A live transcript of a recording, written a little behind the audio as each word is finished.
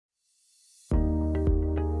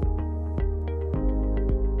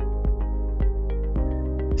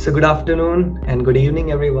So good afternoon and good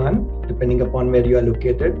evening, everyone, depending upon where you are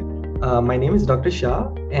located. My name is Dr.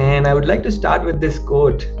 Shah, and I would like to start with this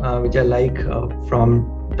quote, which I like from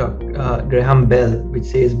Graham Bell, which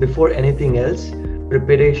says, "Before anything else,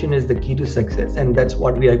 preparation is the key to success," and that's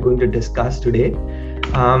what we are going to discuss today.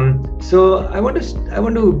 So I want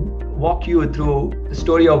to walk you through the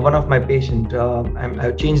story of one of my patients.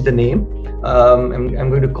 I've changed the name. I'm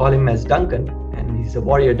going to call him as Duncan, and he's a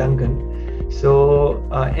warrior Duncan. So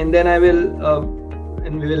and then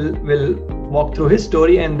we'll walk through his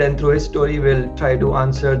story, and then through his story we'll try to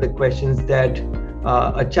answer the questions that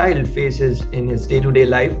a child faces in his day-to-day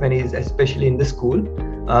life when he's especially in the school,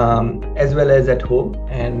 as well as at home,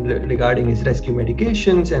 and regarding his rescue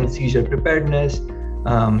medications and seizure preparedness,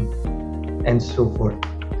 and so forth.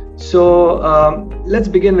 So let's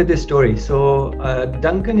begin with this story. So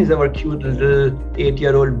Duncan is our cute little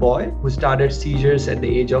 8-year-old boy who started seizures at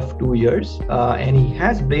the age of 2 years, and he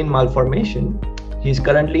has brain malformation. He's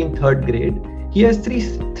currently in 3rd grade. He has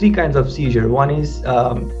three kinds of seizure. One is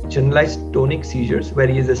generalized tonic seizures, where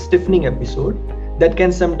he is a stiffening episode that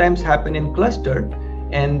can sometimes happen in cluster,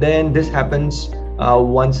 and then this happens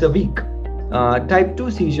once a week. Type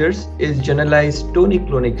 2 seizures is generalized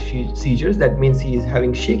tonic-clonic seizures. That means he is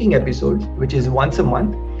having shaking episodes, which is once a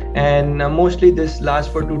month, and mostly this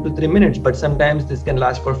lasts for 2 to 3 minutes, but sometimes this can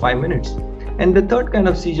last for 5 minutes. And the third kind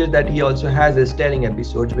of seizure that he also has is staring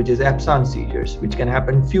episodes, which is absence seizures, which can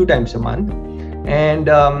happen few times a month. And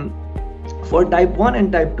for type 1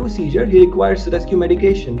 and type 2 seizure, he requires rescue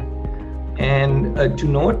medication. And to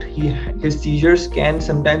note, his seizures can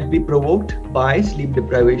sometimes be provoked by sleep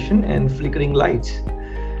deprivation and flickering lights.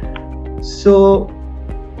 So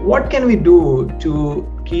what can we do to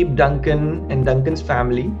keep Duncan and Duncan's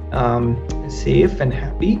family safe and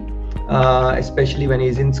happy, especially when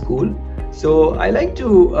he's in school? So I like to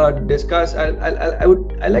discuss,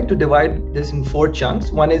 I like to divide this in 4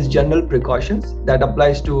 chunks. One is general precautions that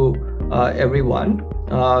applies to everyone.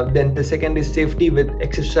 Then the second is safety with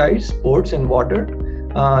exercise, sports and water,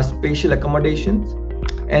 spatial accommodations,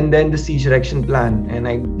 and then the seizure action plan. And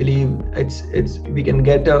I believe we can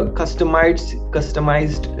get a customized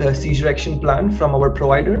seizure action plan from our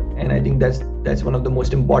provider, and I think that's one of the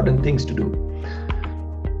most important things to do.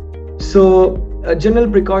 So a general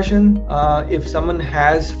precaution, if someone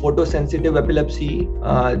has photosensitive epilepsy,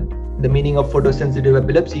 the meaning of photosensitive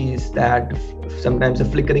epilepsy is that sometimes a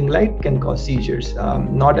flickering light can cause seizures.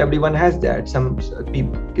 Not everyone has that. Some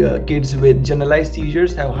kids with generalized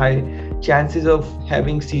seizures have high chances of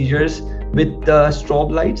having seizures with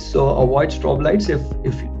strobe lights. So avoid strobe lights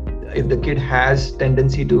if the kid has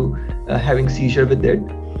tendency to having seizure with it.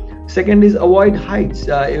 Second is avoid heights.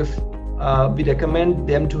 We recommend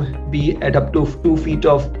them to be at up to 2 feet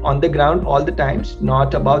on the ground all the times,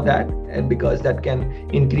 not above that, because that can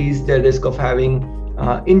increase their risk of having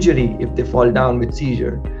injury if they fall down with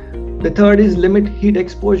seizure. The third is limit heat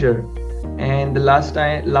exposure, and the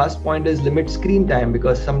last point is limit screen time,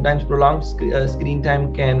 because sometimes prolonged screen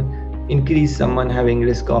time can increase someone having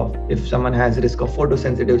risk of, if someone has risk of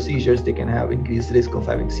photosensitive seizures, they can have increased risk of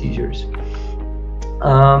having seizures.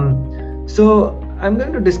 So I'm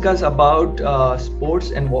going to discuss about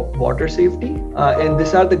sports and water safety, and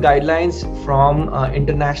these are the guidelines from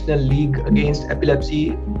International League Against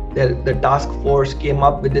Epilepsy. The task force came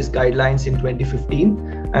up with these guidelines in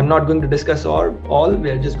 2015. I'm not going to discuss all.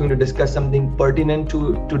 We are just going to discuss something pertinent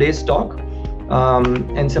to today's talk,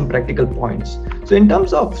 and some practical points. So in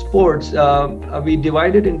terms of sports, we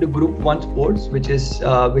divided into group 1 sports, which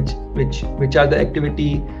are the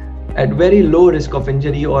activity at very low risk of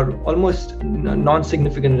injury or almost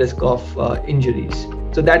non-significant risk of injuries.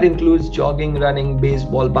 So that includes jogging, running,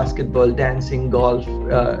 baseball, basketball, dancing, golf,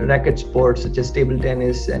 racket sports such as table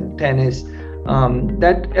tennis and tennis,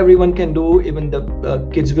 that everyone can do, even the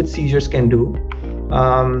kids with seizures can do,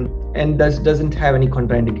 and doesn't have any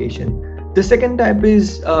contraindication. The second type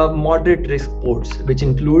is moderate risk sports, which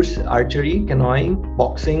includes archery, canoeing,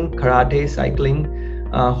 boxing, karate, cycling,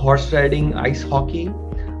 horse riding, ice hockey.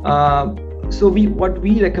 So what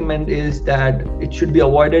we recommend is that it should be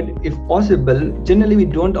avoided if possible. Generally, we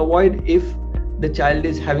don't avoid if the child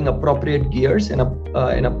is having appropriate gears and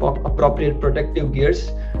appropriate protective gears,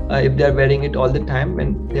 if they are wearing it all the time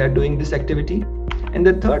when they are doing this activity. And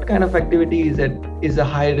the third kind of activity is a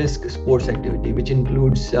high-risk sports activity, which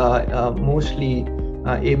includes mostly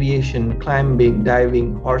aviation, climbing,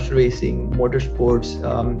 diving, horse racing, motorsports,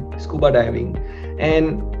 scuba diving.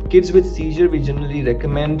 And kids with seizure, we generally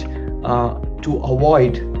recommend to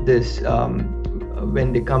avoid this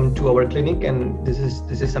when they come to our clinic, and this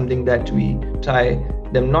is something that we try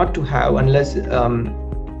them not to have unless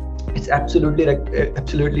it's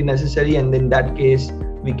absolutely necessary, and in that case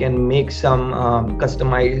we can make some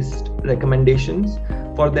customized recommendations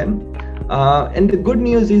for them. And the good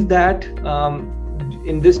news is that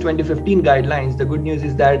in this 2015 guidelines, the good news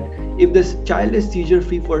is that if this child is seizure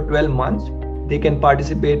free for 12 months, they can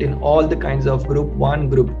participate in all the kinds of group 1,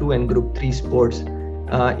 group 2 and group 3 sports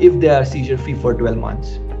if they are seizure free for 12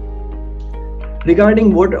 months.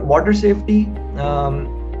 Regarding water safety,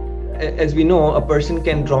 as we know, a person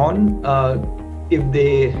can drown if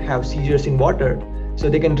they have seizures in water. So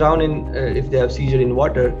they can drown if they have seizure in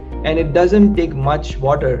water, and it doesn't take much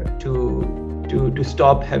water to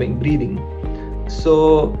stop having breathing.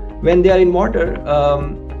 So when they are in water,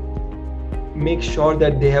 make sure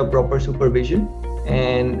that they have proper supervision,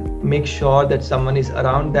 and make sure that someone is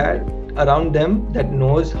around them that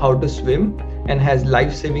knows how to swim and has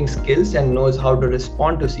life-saving skills and knows how to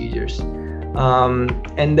respond to seizures.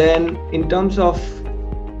 And then in terms of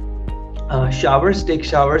showers, take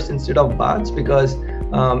showers instead of baths, because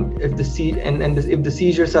if the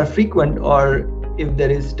seizures are frequent, or if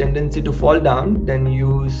there is tendency to fall down, then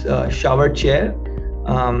use shower chair,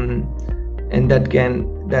 and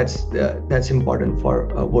that's important for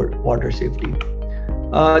water safety.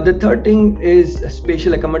 The third thing is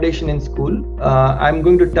spatial accommodation in school. I'm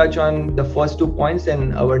going to touch on the first 2 points,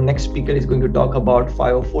 and our next speaker is going to talk about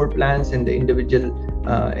 504 plans and the individual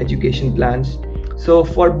education plans. So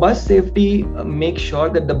for bus safety, make sure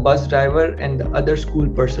that the bus driver and the other school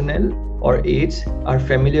personnel or aides are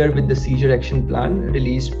familiar with the seizure action plan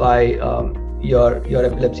released by your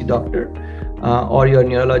epilepsy doctor or your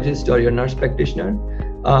neurologist or your nurse practitioner.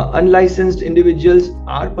 Unlicensed individuals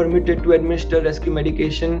are permitted to administer rescue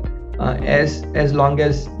medication as long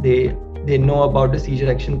as they know about the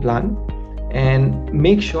seizure action plan, and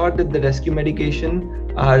make sure that the rescue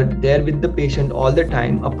medication are there with the patient all the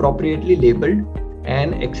time, appropriately labeled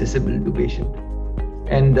and accessible to patient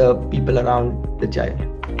and the people around the child.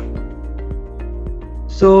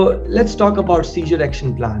 So let's talk about seizure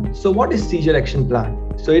action plan. So what is seizure action plan?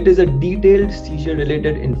 So it is a detailed seizure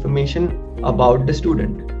related information about the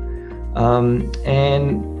student.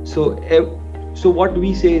 And so what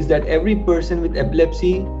we say is that every person with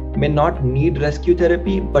epilepsy may not need rescue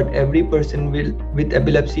therapy, but every person with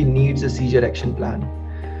epilepsy needs a seizure action plan.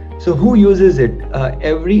 So who uses it?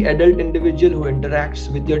 Every adult individual who interacts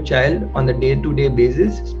with your child on a day-to-day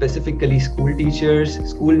basis, specifically school teachers,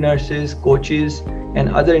 school nurses, coaches, and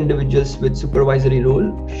other individuals with supervisory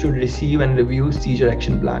role should receive and review seizure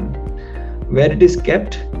action plan. Where it is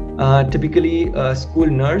kept, typically a school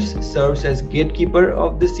nurse serves as gatekeeper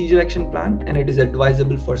of the seizure action plan, and it is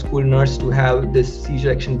advisable for school nurse to have this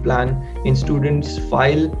seizure action plan in students'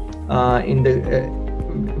 file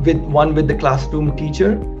with the classroom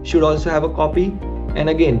teacher should also have a copy, and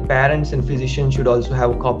again parents and physicians should also have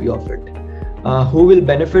a copy of it. Who will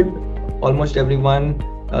benefit? Almost everyone.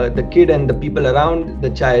 The kid and the people around the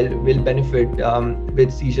child will benefit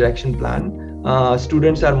with seizure action plan.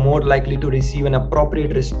 Students are more likely to receive an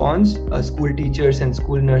appropriate response. School teachers and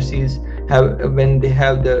school nurses when they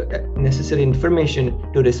have the necessary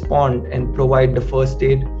information to respond and provide the first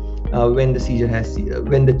aid when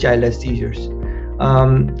the child has seizures.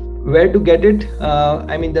 Where to get it?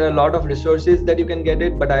 I mean, there are a lot of resources that you can get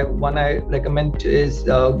it, but one I recommend is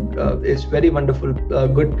very wonderful,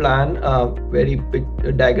 good plan, very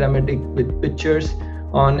diagrammatic with pictures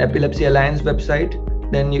on Epilepsy Alliance website.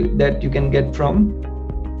 That you can get from,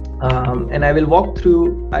 and I will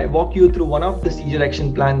walk you through one of the seizure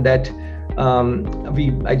action plan that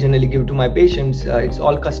I generally give to my patients. It's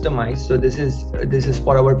all customized, so this is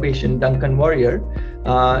for our patient Duncan Warrior,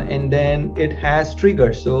 and then it has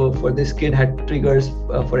triggers. So for this kid had triggers,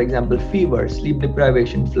 for example, fever, sleep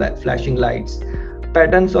deprivation, flashing lights,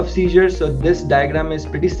 patterns of seizures. So this diagram is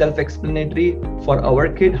pretty self-explanatory for our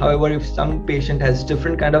kid. However, if some patient has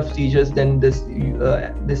different kind of seizures than this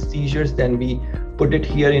seizures, then we put it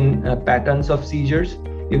here in patterns of seizures.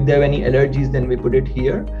 If they have any allergies, then we put it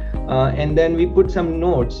here, and then we put some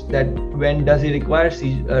notes that when does he require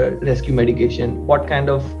rescue medication, what kind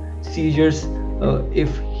of seizures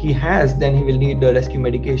if he has, then he will need the rescue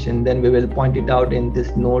medication. Then we will point it out in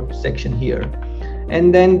this note section here.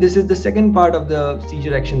 And then this is the second part of the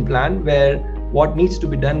seizure action plan, where what needs to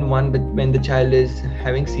be done when the child is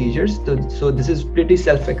having seizures. So this is pretty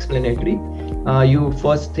self-explanatory.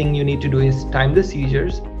 First thing you need to do is time the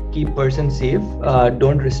seizures, keep person safe,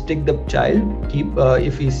 don't restrict the child,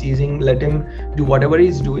 if he's seizing, let him do whatever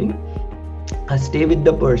he's doing, stay with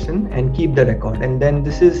the person and keep the record. And then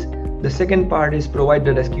the second part is provide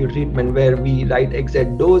the rescue treatment, where we write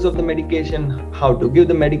exact dose of the medication, how to give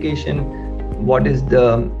the medication, what is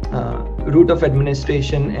the route of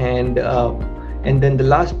administration, and then the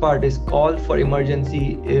last part is call for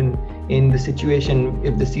emergency in the situation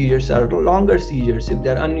if the seizures are longer seizures, if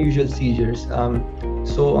they're unusual seizures,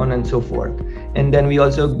 so on and so forth. And then we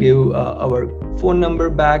also give our phone number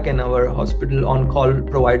back and our hospital on-call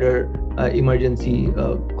provider emergency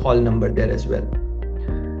call number there as well.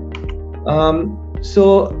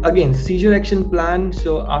 So again, seizure action plan.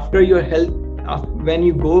 So after your health, when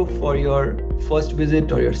you go for your first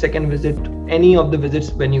visit or your second visit, any of the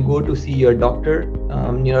visits when you go to see your doctor,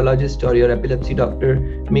 neurologist or your epilepsy doctor,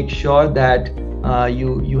 make sure that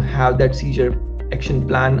you have that seizure action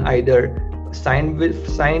plan either signed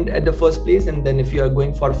at the first place, and then if you are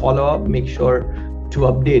going for follow-up, make sure to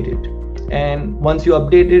update it. And once you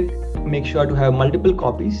update it, make sure to have multiple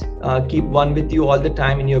copies. Keep one with you all the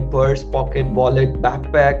time in your purse, pocket, wallet,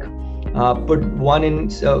 backpack. Put one in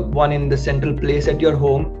the central place at your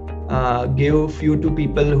home. Give few to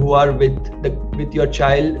people who are with your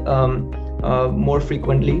child more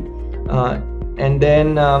frequently, and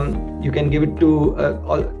then you can give it to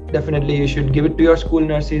definitely you should give it to your school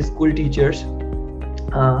nurses, school teachers,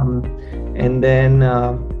 and then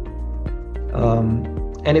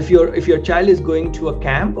and if your child is going to a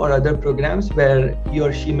camp or other programs where he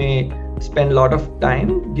or she may spend a lot of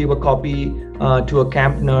time, give a copy to a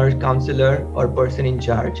camp nurse, counselor, or person in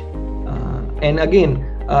charge. And again,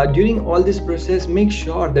 during all this process, make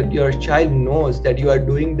sure that your child knows that you are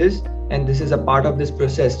doing this and this is a part of this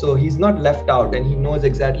process, so he's not left out and he knows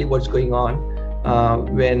exactly what's going on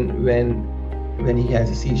when he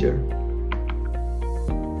has a seizure.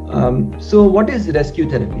 So what is rescue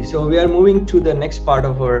therapy? So we are moving to the next part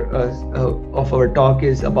of our talk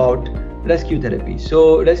is about rescue therapy.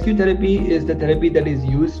 So rescue therapy is the therapy that is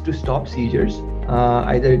used to stop seizures.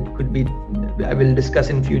 Either it could be, I will discuss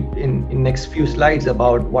in next few slides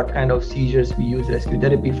about what kind of seizures we use rescue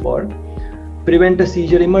therapy for. Prevent a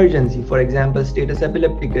seizure emergency. For example, status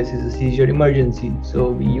epilepticus is a seizure emergency.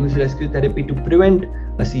 So we use rescue therapy to prevent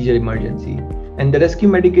a seizure emergency. And the rescue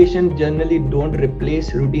medication generally don't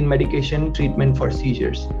replace routine medication treatment for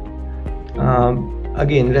seizures.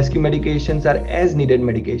 Again, rescue medications are as needed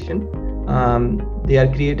medication. They are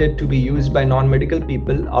created to be used by non-medical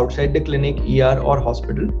people outside the clinic, ER, or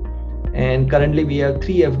hospital. And currently we have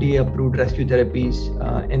 3 FDA approved rescue therapies,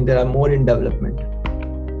 and there are more in development.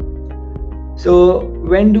 So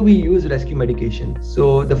when do we use rescue medication?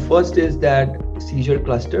 So the first is that seizure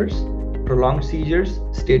clusters, prolonged seizures,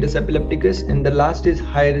 status epilepticus, and the last is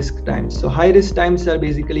high risk times. So high risk times are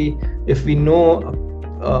basically if we know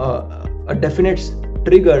a definite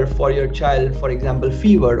trigger for your child, for example,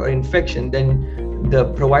 fever or infection, then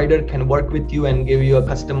the provider can work with you and give you a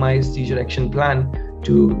customized seizure action plan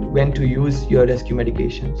to when to use your rescue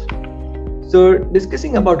medications. So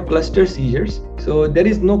discussing about cluster seizures. So there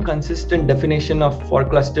is no consistent definition for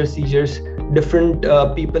cluster seizures. Different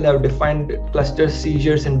people have defined cluster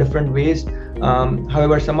seizures in different ways.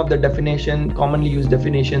 However, some of the commonly used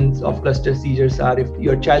definitions of cluster seizures are if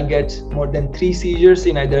your child gets more than 3 seizures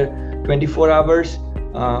in either 24 hours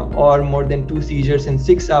or more than 2 seizures in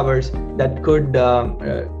 6 hours, that could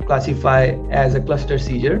classify as a cluster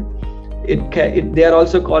seizure. They are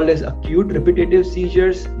also called as acute repetitive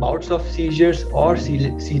seizures, bouts of seizures, or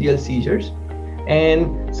serial seizures.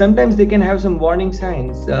 And sometimes they can have some warning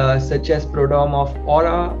signs such as prodrome of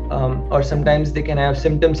aura, or sometimes they can have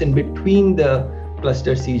symptoms in between the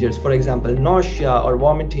cluster seizures, for example, nausea or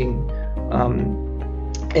vomiting.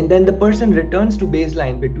 And then the person returns to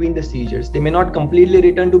baseline between the seizures. They may not completely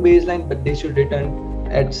return to baseline, but they should return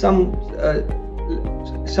at some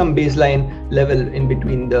baseline level in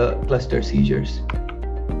between the cluster seizures.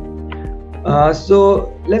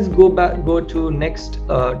 So let's go to next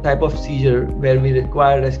type of seizure where we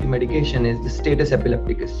require rescue medication is the status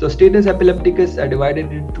epilepticus. So status epilepticus are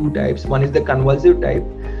divided into 2 types. One is the convulsive type.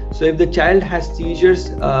 So if the child has seizures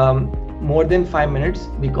more than 5 minutes,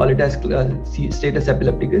 we call it as status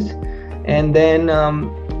epilepticus. And then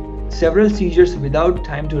several seizures without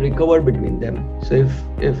time to recover between them. So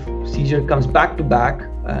if seizure comes back to back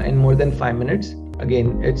in more than 5 minutes,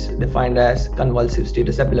 again, it's defined as convulsive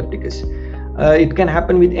status epilepticus. It can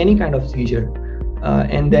happen with any kind of seizure.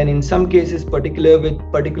 And then in some cases,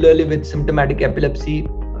 particularly with symptomatic epilepsy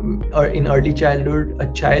or in early childhood, a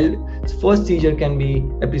child's first seizure can be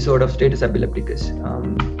episode of status epilepticus.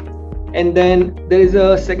 And then there is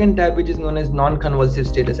a second type which is known as non-convulsive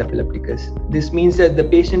status epilepticus. This means that the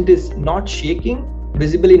patient is not shaking,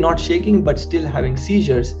 visibly not shaking, but still having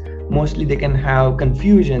seizures. Mostly they can have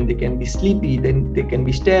confusion, they can be sleepy, then they can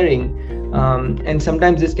be staring. And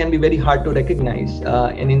sometimes this can be very hard to recognize.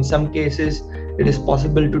 And in some cases, it is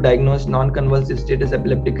possible to diagnose non-convulsive status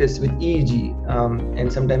epilepticus with EEG,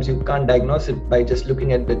 and sometimes you can't diagnose it by just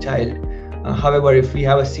looking at the child. However, if we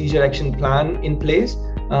have a seizure action plan in place,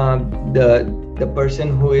 the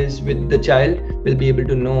person who is with the child will be able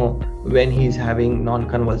to know when he's having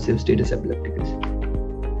non-convulsive status epilepticus.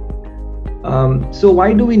 So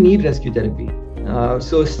why do we need rescue therapy?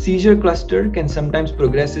 So seizure cluster can sometimes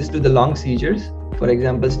progresses to the long seizures, for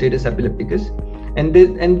example, status epilepticus. And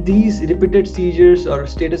these repeated seizures or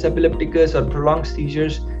status epilepticus or prolonged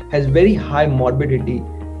seizures has very high morbidity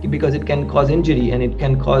because it can cause injury, and it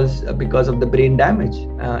can cause because of the brain damage,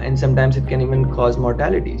 and sometimes it can even cause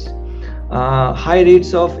mortalities. High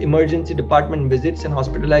rates of emergency department visits and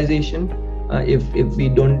hospitalization if we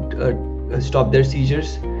don't stop their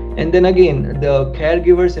seizures. And then again, the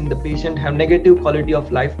caregivers and the patient have negative quality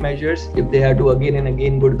of life measures if they have to again and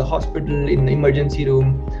again go to the hospital in the emergency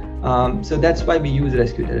room. So that's why we use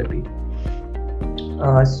rescue therapy.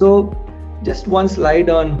 So just one slide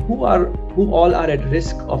on who all are at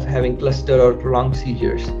risk of having cluster or prolonged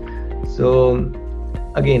seizures. So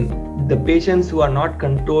again, the patients who are not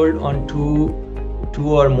controlled on two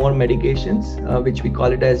or more medications, which we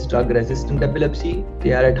call it as drug-resistant epilepsy,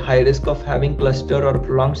 they are at high risk of having cluster or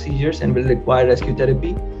prolonged seizures and will require rescue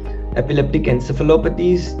therapy. Epileptic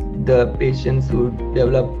encephalopathies, the patients who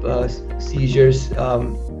develop seizures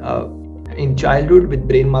in childhood with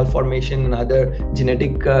brain malformation and other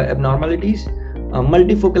genetic abnormalities.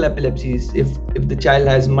 Multifocal epilepsies, if the child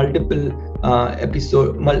has multiple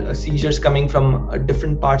seizures coming from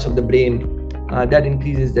different parts of the brain, that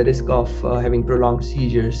increases the risk of having prolonged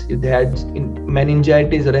seizures. If they had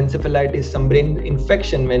meningitis or encephalitis, some brain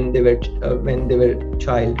infection when they were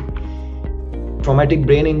child. Traumatic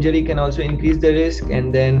brain injury can also increase the risk,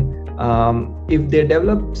 and then if they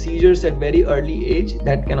develop seizures at very early age,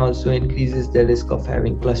 that can also increases the risk of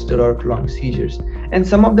having cluster or prolonged seizures. And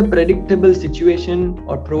some of the predictable situation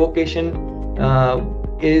or provocation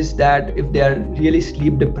is that if they are really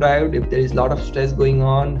sleep deprived, if there is a lot of stress going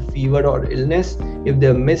on, fever or illness, if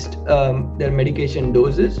they missed their medication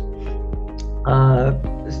doses.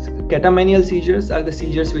 Catamenial seizures are the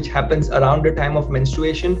seizures which happens around the time of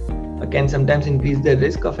menstruation, can sometimes increase the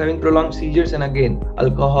risk of having prolonged seizures, and again,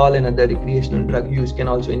 alcohol and other recreational drug use can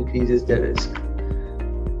also increases the risk.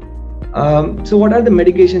 So what are the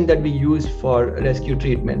medications that we use for rescue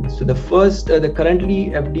treatment? So the currently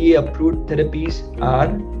FDA approved therapies are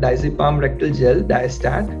diazepam rectal gel,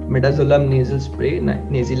 Diastat, midazolam nasal spray,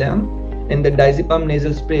 Nasilam, and the diazepam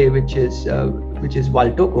nasal spray, which is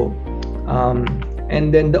Valtoco.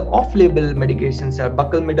 And then the off-label medications are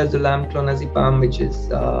buccal midazolam, clonazepam, which is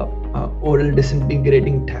oral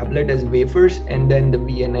disintegrating tablet as wafers, and then the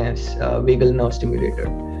VNS, vagal nerve stimulator.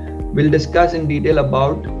 We'll discuss in detail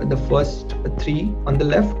about the first three on the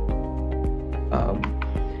left.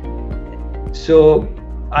 So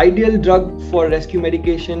ideal drug for rescue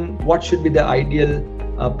medication, what should be the ideal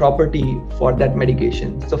property for that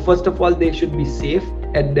medication? So first of all, they should be safe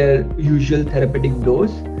at their usual therapeutic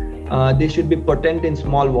dose. They should be potent in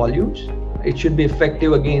small volumes. It should be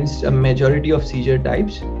effective against a majority of seizure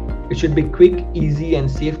types. It should be quick, easy, and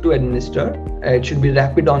safe to administer. It should be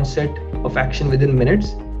rapid onset of action within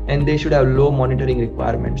minutes, and they should have low monitoring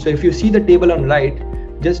requirements. So if you see the table on right,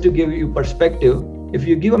 just to give you perspective, if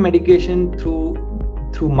you give a medication through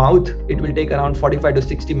mouth, it will take around 45 to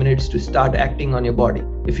 60 minutes to start acting on your body.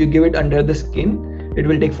 If you give it under the skin, it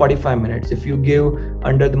will take 45 minutes. If you give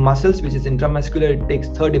under the muscles, which is intramuscular, it takes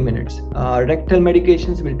 30 minutes. Rectal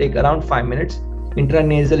medications will take around 5 minutes.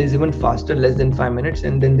 Intranasal is even faster, less than 5 minutes.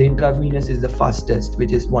 And then the intravenous is the fastest,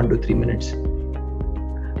 which is 1 to 3 minutes.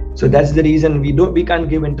 So that's the reason we can't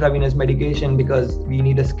give intravenous medication, because we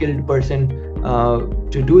need a skilled person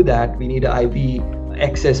to do that. We need an IV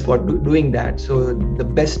access for doing that. So the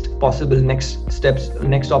best possible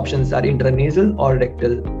next options are intranasal or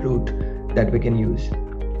rectal route that we can use.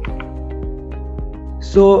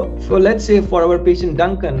 So let's say for our patient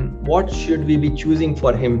Duncan, what should we be choosing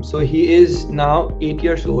for him? So he is now 8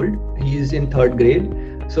 years old. He is in 3rd grade.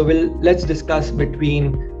 So let's discuss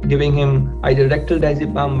between giving him either rectal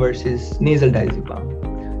diazepam versus nasal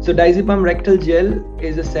diazepam. So diazepam rectal gel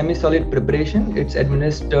is a semi-solid preparation. It's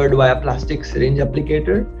administered via plastic syringe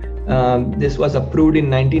applicator. This was approved in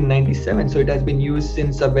 1997, so it has been used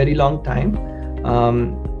since a very long time.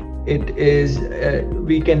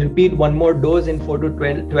 We can repeat one more dose in 4 to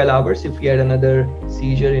 12 hours if we had another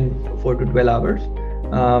seizure in 4 to 12 hours.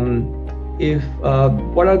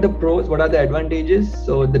 What are the pros, what are the advantages?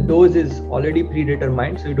 So the dose is already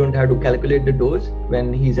predetermined, so you don't have to calculate the dose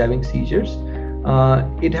when he's having seizures.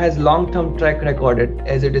 It has long-term track record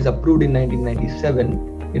as it is approved in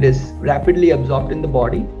 1997. It is rapidly absorbed in the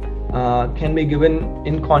body, can be given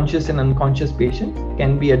in conscious and unconscious patients,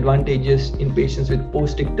 can be advantageous in patients with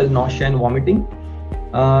post-ictal nausea and vomiting.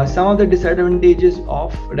 Some of the disadvantages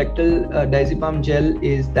of rectal diazepam gel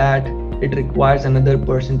is that it requires another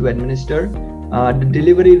person to administer. The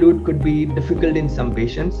delivery route could be difficult in some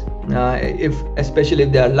patients, especially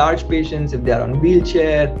if they are large patients, if they are on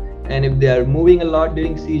wheelchair, and if they are moving a lot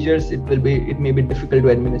during seizures, it may be difficult to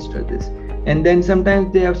administer this. And then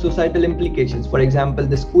sometimes they have societal implications. For example,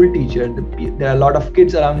 the school teacher, there are a lot of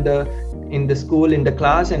kids around in the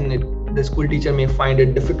class, and the school teacher may find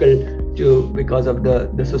it difficult because of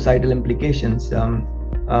the societal implications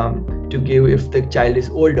to give if the child is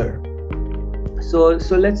older. So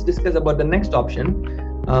let's discuss about the next option,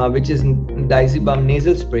 which is diazepam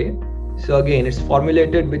nasal spray. So again, it's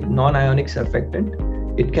formulated with non-ionic surfactant.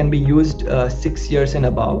 It can be used 6 years and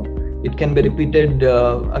above. It can be repeated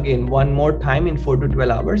again one more time in 4 to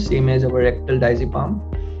 12 hours, same as our rectal diazepam.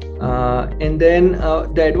 And then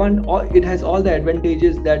it has all the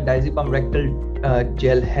advantages that diazepam rectal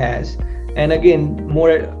gel has. And again,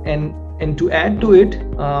 and to add to it,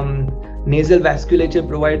 nasal vasculature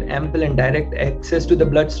provide ample and direct access to the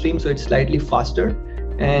bloodstream, so it's slightly faster.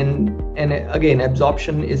 And again,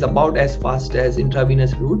 absorption is about as fast as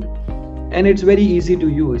intravenous route, and it's very easy to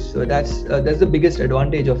use. So that's the biggest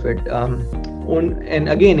advantage of it. And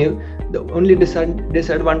again, the only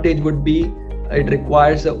disadvantage would be it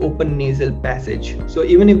requires an open nasal passage. So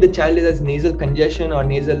even if the child has nasal congestion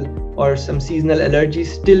or some seasonal allergy,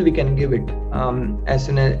 still we can give it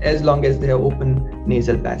as long as they have open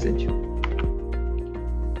nasal passage.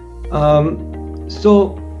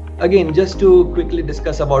 So again, just to quickly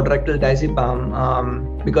discuss about rectal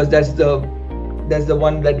diazepam, because that's the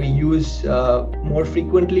one that we use more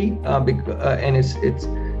frequently, and it's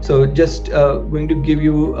so just going to give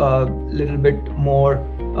you a little bit more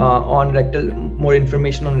more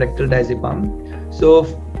information on rectal diazepam. So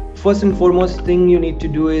first and foremost thing you need to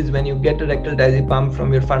do is, when you get a rectal diazepam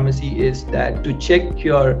from your pharmacy, is that to check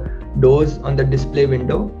your dose on the display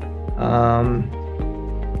window,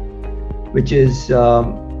 which is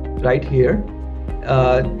right here.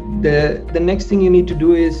 The next thing you need to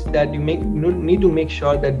do is that you need to make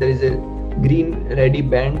sure that there is a green ready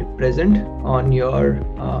band present on your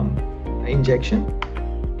injection.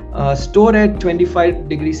 Store at 25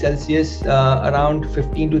 degrees Celsius, around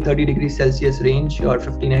 15 to 30 degrees Celsius range, or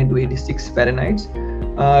 59 to 86 Fahrenheit.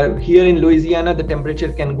 Here in Louisiana, the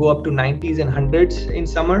temperature can go up to 90s and 100s in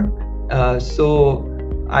summer. So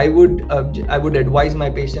I would advise my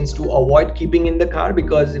patients to avoid keeping in the car,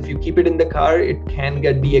 because if you keep it in the car, it can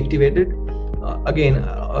get deactivated. Again,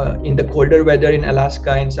 in the colder weather in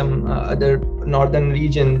Alaska and some other northern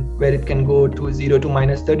region where it can go to 0 to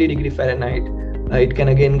minus 30 degrees Fahrenheit, it can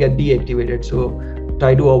again get deactivated. So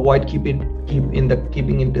try to avoid keeping it in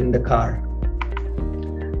the car.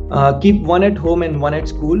 Keep one at home and one at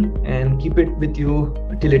school, and keep it with you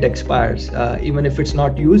till it expires. Even if it's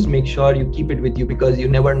not used, make sure you keep it with you, because you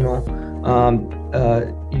never know,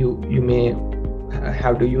 you may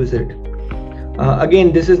have to use it.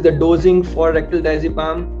 Again, this is the dosing for rectal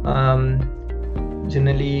diazepam.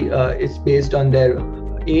 Generally, it's based on their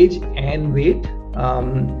age and weight.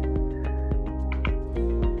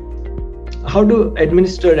 How to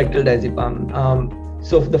administer rectal diazepam?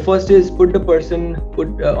 So the first is put the person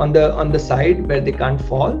on the side where they can't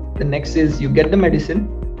fall. The next is you get the medicine,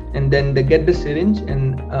 and then they get the syringe,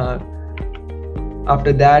 and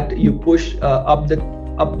after that you push up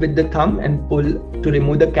with the thumb and pull to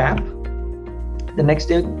remove the cap. The next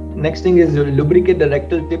thing is you lubricate the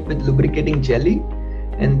rectal tip with lubricating jelly,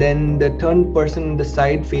 and then the turn person on the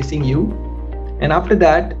side facing you. And after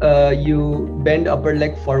that, you bend upper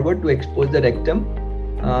leg forward to expose the rectum.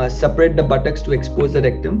 Separate the buttocks to expose the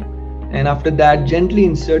rectum, and after that gently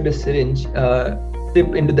insert the syringe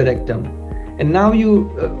tip into the rectum. And now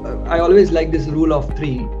I always like this rule of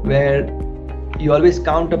 3, where you always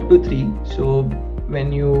count up to 3. So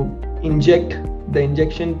when you inject the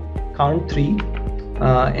injection, count 3,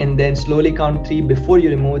 and then slowly count 3 before you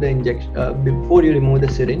remove the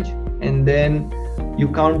syringe, and then you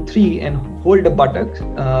count 3 and hold the buttocks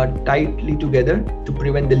tightly together to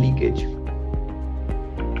prevent the leakage.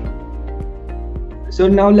 So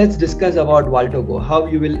now let's discuss about Valtoco.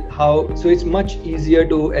 So it's much easier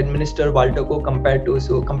to administer Valtoco compared to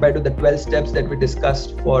the 12 steps that we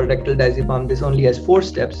discussed for rectal diazepam. This only has 4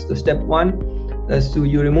 steps. So step 1 is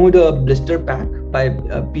you remove the blister pack by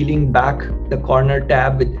peeling back the corner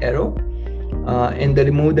tab with arrow, and then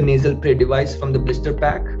remove the nasal spray device from the blister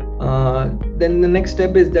pack. Then the next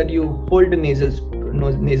step is that you hold the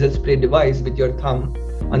nasal spray device with your thumb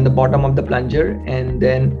on the bottom of the plunger, and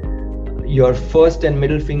then your first and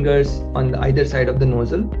middle fingers on either side of the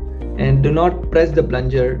nozzle, and do not press the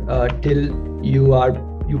plunger till you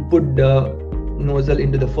put the nozzle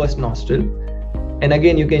into the first nostril. And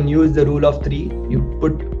again, you can use the rule of 3.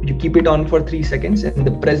 You keep it on for 3 seconds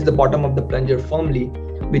and press the bottom of the plunger firmly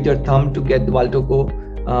with your thumb to get the Valtoco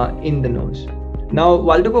in the nose. Now,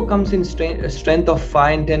 Valtoco comes in strength of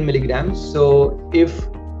 5 and 10 milligrams. So if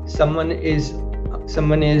someone is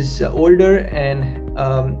older and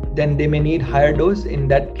then they may need higher dose, in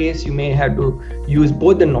that case you may have to use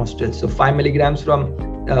both the nostrils. So 5 milligrams from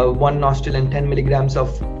one nostril and 10 milligrams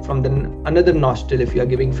from another nostril if you are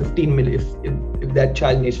giving 15 if that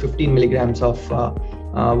child needs 15 milligrams of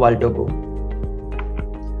Valtoco.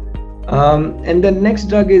 And the next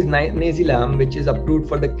drug is Nasilam, which is approved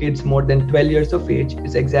for the kids more than 12 years of age.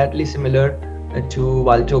 It's exactly similar to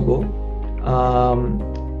Valtoco.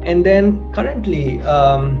 And then currently,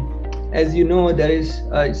 as you know, there is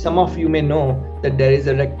some of you may know that there is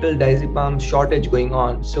a rectal diazepam shortage going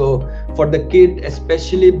on. So for the kid,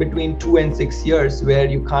 especially between 2 and 6 years, where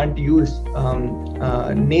you can't use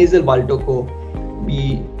nasal Valtoco,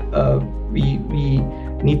 we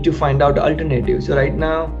need to find out alternatives. So right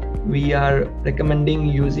now we are recommending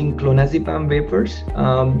using clonazepam wafers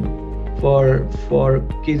for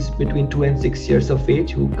kids between 2 and 6 years of age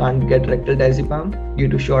who can't get rectal diazepam due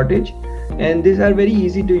to shortage. And these are very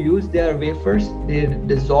easy to use. They are wafers. They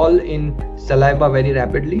dissolve in saliva very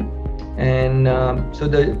rapidly. And so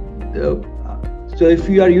if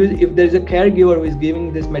there is a caregiver who is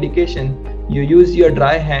giving this medication, you use your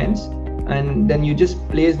dry hands, and then you just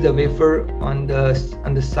place the wafer on the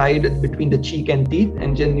side between the cheek and teeth,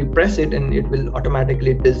 and then you press it, and it will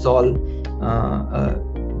automatically dissolve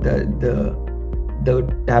the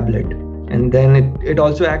tablet. And then it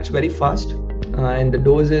also acts very fast, and the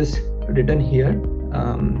dose is written here,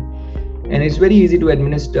 and it's very easy to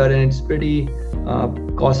administer, and it's pretty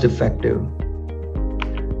cost effective.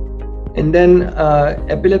 And then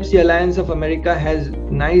Epilepsy Alliance of America has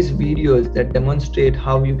nice videos that demonstrate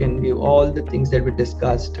how you can give all the things that we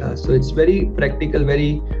discussed. So it's very practical,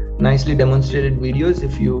 very nicely demonstrated videos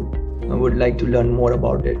if you would like to learn more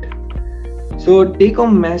about it. So take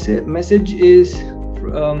home message is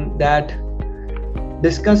that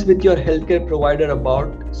discuss with your healthcare provider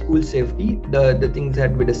about school safety, the things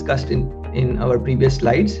that we discussed in our previous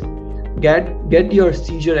slides. Get your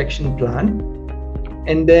seizure action plan,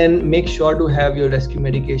 and then make sure to have your rescue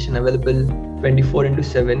medication available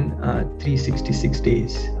 24/7, 366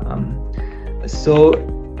 days. So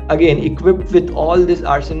again, equipped with all these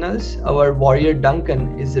arsenals, our warrior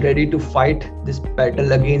Duncan is ready to fight this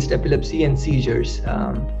battle against epilepsy and seizures.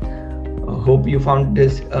 Hope you found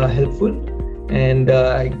this helpful, and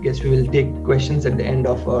I guess we will take questions at the end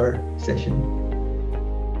of our session.